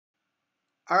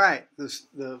All right,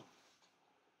 the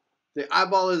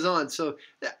eyeball is on. So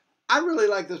I really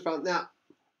like this problem. Now,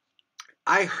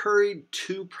 I hurried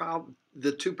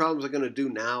the two problems I'm going to do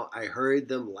now. I hurried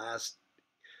them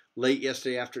late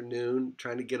yesterday afternoon,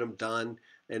 trying to get them done,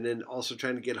 and then also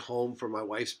trying to get home for my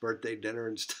wife's birthday dinner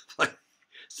and stuff like that.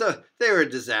 So they were a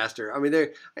disaster. I mean,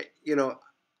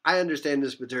 I understand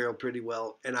this material pretty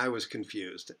well, and I was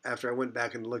confused. After I went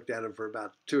back and looked at them for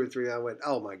about two or three, I went,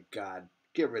 oh my God,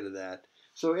 get rid of that.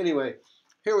 So anyway,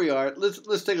 here we are.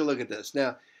 Let's take a look at this.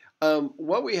 Now,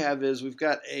 what we have is we've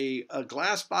got a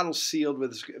glass bottle sealed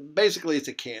with, basically it's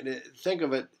a can. Think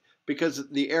of it, because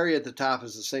the area at the top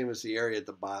is the same as the area at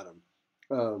the bottom.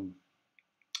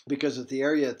 Because if the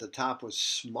area at the top was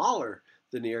smaller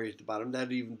than the area at the bottom,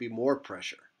 that'd even be more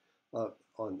pressure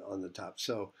on the top.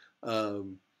 So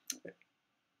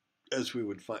as we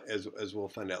would find, as we'll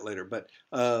find out later. But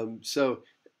so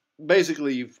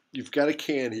basically, you've got a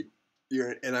can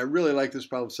here, and I really like this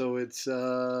problem. So it's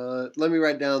let me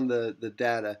write down the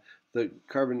data. The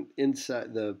carbon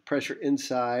inside, the pressure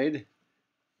inside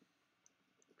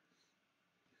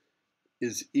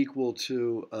is equal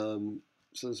to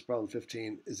so this is problem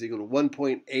 15 is equal to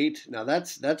 1.8. Now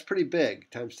that's pretty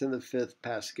big, times 10 to the fifth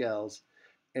pascals,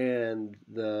 and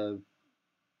the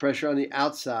pressure on the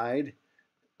outside.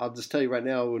 I'll just tell you right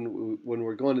now, when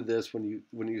we're going to this, when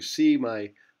you see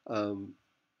my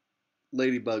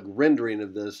ladybug rendering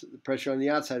of this, the pressure on the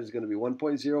outside is going to be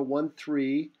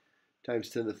 1.013 times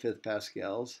 10 to the fifth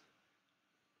pascals.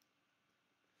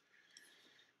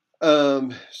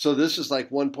 So this is like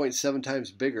 1.7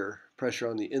 times bigger pressure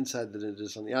on the inside than it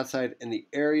is on the outside, and the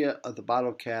area of the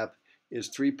bottle cap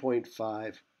is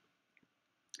 3.5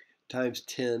 times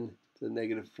 10 to the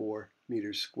negative 4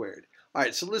 meters squared. All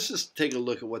right, so let's just take a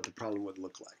look at what the problem would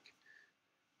look like.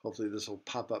 Hopefully this will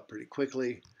pop up pretty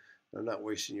quickly. I'm not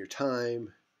wasting your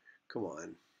time. Come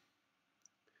on.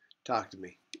 Talk to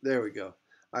me. There we go.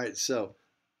 All right, so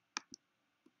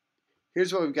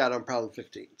here's what we've got on problem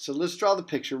 15. So let's draw the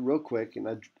picture real quick, and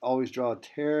I always draw a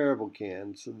terrible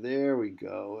can. So there we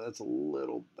go. That's a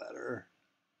little better.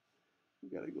 We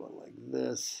got to go on like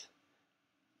this,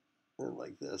 and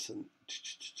like this, and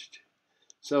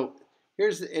so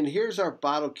here's our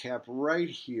bottle cap right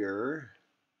here.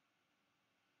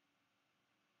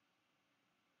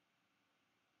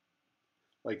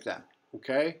 Like that,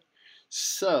 okay?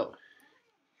 So,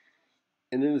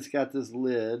 and then it's got this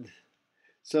lid.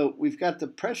 So we've got the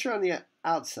pressure on the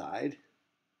outside,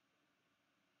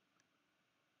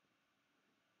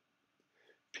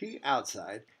 P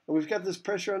outside, and we've got this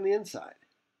pressure on the inside.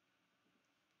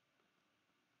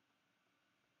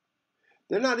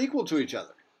 They're not equal to each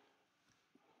other.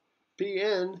 P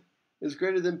in is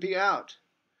greater than P out.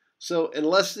 So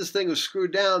unless this thing is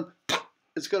screwed down,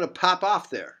 it's going to pop off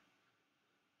there.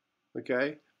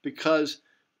 Okay? Because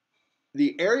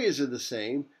the areas are the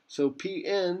same, so P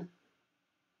in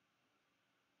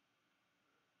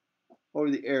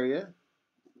over the area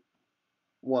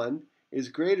 1 is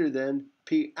greater than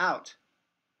P out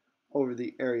over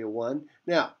the area 1.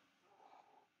 Now,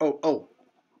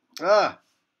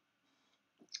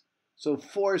 so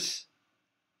force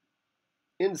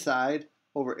inside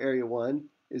over area 1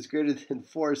 is greater than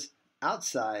force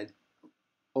outside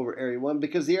over area 1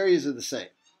 because the areas are the same.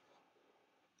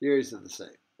 The areas are the same,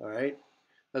 all right?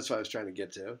 That's what I was trying to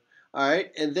get to. All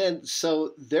right, and then,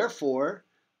 so therefore,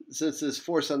 since this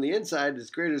force on the inside is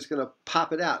greater, it's going to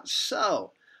pop it out.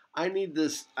 So I need to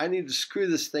screw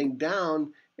this thing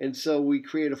down, and so we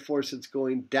create a force that's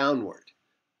going downward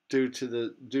due to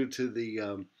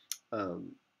the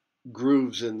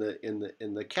grooves in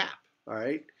the cap. All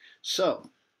right,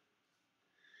 so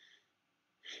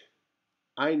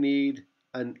I need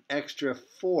an extra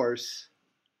force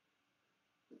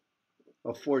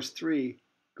of force 3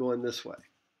 going this way.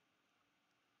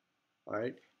 All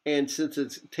right, and since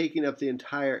it's taking up the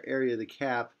entire area of the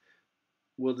cap,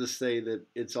 we'll just say that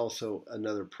it's also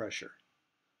another pressure.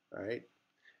 All right,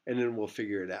 and then we'll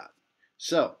figure it out.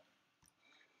 So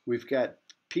we've got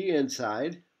P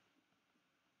inside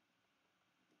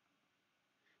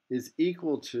is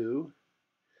equal to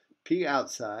P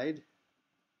outside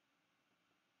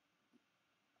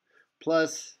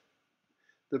plus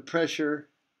the pressure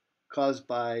caused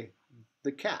by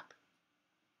the cap.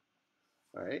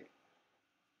 All right,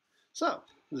 so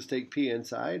let's take P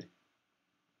inside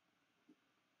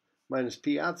minus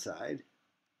P outside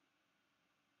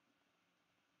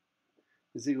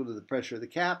is equal to the pressure of the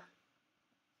cap.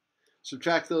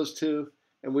 Subtract those two,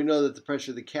 and we know that the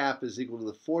pressure of the cap is equal to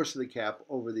the force of the cap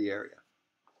over the area.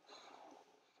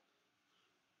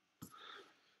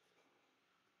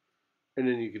 And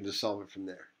then you can just solve it from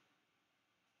there.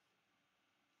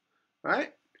 All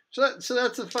right. So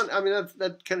that's a fun. I mean,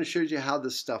 that kind of shows you how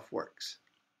this stuff works.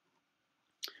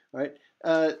 All right.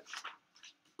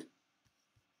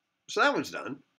 So that one's done.